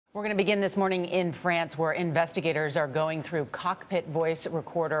We're going to begin this morning in France, where investigators are going through cockpit voice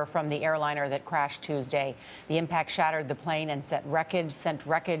recorder from the airliner that crashed Tuesday. The impact shattered the plane and sent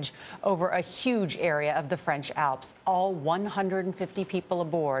wreckage over a huge area of the French Alps. All 150 people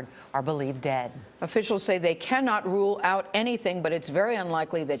aboard are believed dead. Officials say they cannot rule out anything, but it's very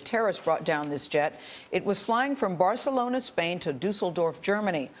unlikely that terrorists brought down this jet. It was flying from Barcelona, Spain to Dusseldorf,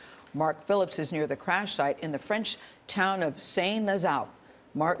 Germany. Mark Phillips is near the crash site in the French town of Seyne-les-Alpes.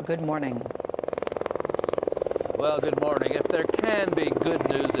 Mark, good morning. Well, good morning. If there can be good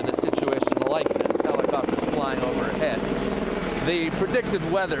news in a situation like this, helicopters flying overhead, the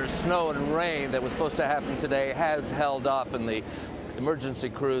predicted weather, snow and rain that was supposed to happen today has held off, and the emergency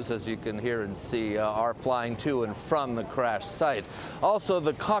crews, as you can hear and see, are flying to and from the crash site. Also,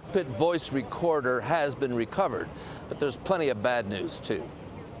 the cockpit voice recorder has been recovered, but there's plenty of bad news, too.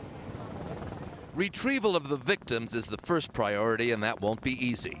 Retrieval of the victims is the first priority, and that won't be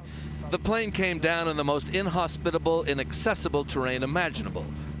easy. The plane came down in the most inhospitable, inaccessible terrain imaginable,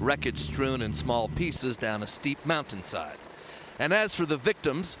 wreckage strewn in small pieces down a steep mountainside. And as for the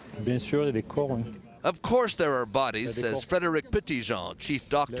victims, of course there are bodies, says Frédéric Petitjean, chief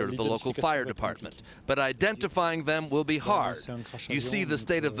doctor of the local fire department. But identifying them will be hard. You see the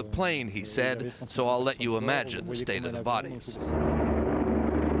state of the plane, he said, so I'll let you imagine the state of the bodies.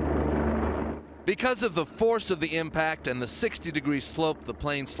 Because of the force of the impact and the 60-degree slope the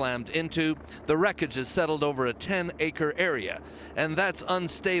plane slammed into, the wreckage is settled over a 10-acre area, and that's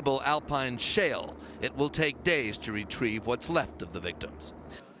unstable alpine shale. It will take days to retrieve what's left of the victims.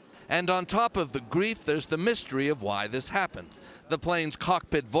 And on top of the grief, there's the mystery of why this happened. The plane's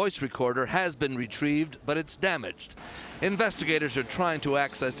cockpit voice recorder has been retrieved, but it's damaged. Investigators are trying to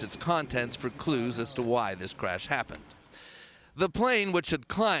access its contents for clues as to why this crash happened. The plane, which had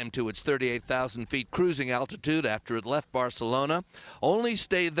climbed to its 38,000 feet cruising altitude after it left Barcelona, only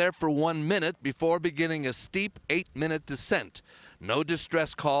stayed there for 1 minute before beginning a steep 8-minute descent. No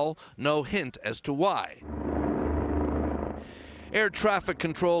distress call, no hint as to why. Air traffic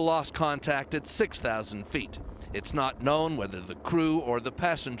control lost contact at 6,000 feet. It's not known whether the crew or the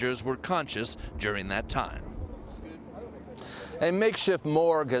passengers were conscious during that time. A makeshift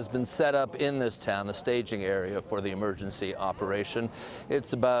morgue has been set up in this town, the staging area for the emergency operation.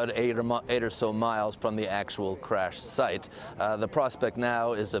 It's about eight or so miles from the actual crash site. The prospect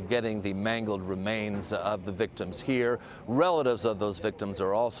now is of getting the mangled remains of the victims here. Relatives of those victims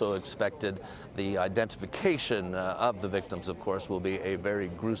are also expected. The identification of the victims, of course, will be a very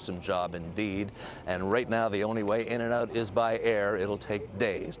gruesome job indeed. And right now, the only way in and out is by air. It'll take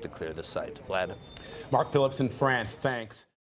days to clear the site. Vlad? Mark Phillips in France, thanks.